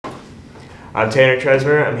I'm Tanner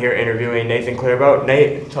Tressemer. I'm here interviewing Nathan Claerbaut.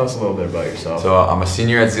 Nate, tell us a little bit about yourself. So I'm a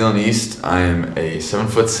senior at Zeeland East. I am a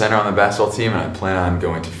 7-foot center on the basketball team, and I plan on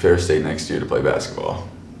going to Fair State next year to play basketball.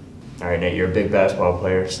 All right, Nate, you're a big basketball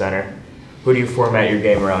player, center. Who do you format your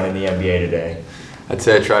game around in the NBA today? I'd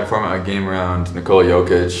say I tried to format my game around Nikola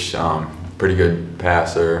Jokic, pretty good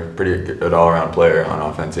passer, pretty good all-around player on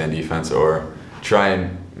offense and defense, or try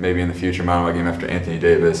and maybe in the future model my game after Anthony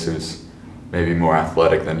Davis, who's maybe more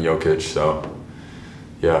athletic than Jokic, so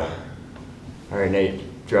yeah. All right, Nate,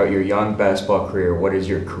 throughout your young basketball career, what is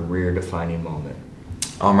your career-defining moment?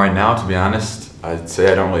 Right now, to be honest, I'd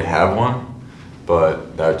say I don't really have one,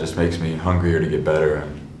 but that just makes me hungrier to get better,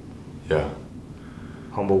 and yeah.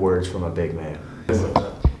 Humble words from a big man.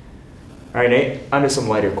 All right, Nate, on to some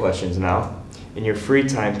lighter questions now. In your free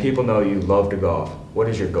time, people know you love to golf. What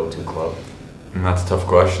is your go-to club? That's a tough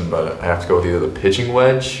question, but I have to go with either the pitching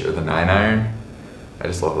wedge or the 9-iron. I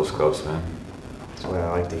just love those clubs, man. That's what I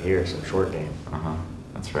like to hear, some short game.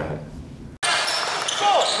 That's right.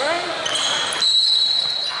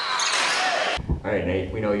 All right,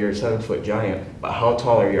 Nate, we know you're a 7-foot giant, but how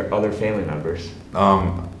tall are your other family members?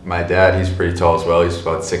 My dad, he's pretty tall as well. He's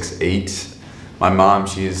about 6'8". My mom,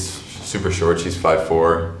 she's super short. She's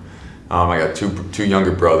 5'4". I got two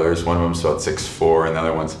younger brothers. One of them's about 6'4", and the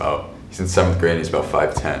other one's he's in 7th grade and he's about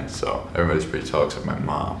 5'10". So everybody's pretty tall except my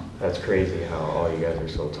mom. That's crazy how all you guys are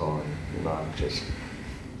so tall and your mom just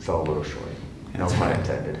fell a little short. No pun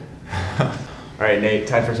intended. All right, Nate,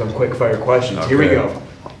 time for some quick fire questions. Okay. Here we go.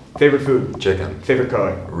 Favorite food? Chicken. Favorite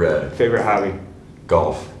color? Red. Favorite hobby?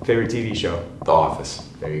 Golf. Favorite TV show? The Office.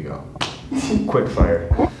 There you go. Quick fire.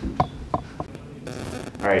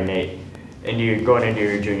 All right, Nate. And you're going into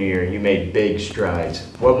your junior year, you made big strides.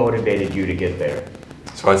 What motivated you to get there?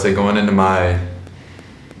 So I'd say going into my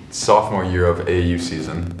sophomore year of AAU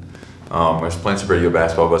season, I was playing some pretty good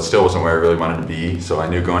basketball, but still wasn't where I really wanted to be. So I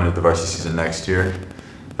knew going into the varsity season next year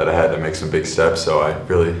that I had to make some big steps. So I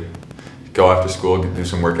really go after school, do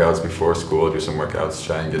some workouts before school, do some workouts,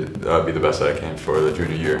 try and be the best that I can for the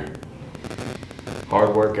junior year.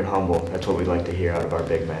 Hard work and humble. That's what we'd like to hear out of our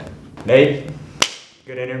big man. Nate,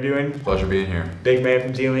 good interviewing. Pleasure being here. Big man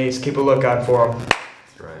from Zeeland East. Keep a lookout for him.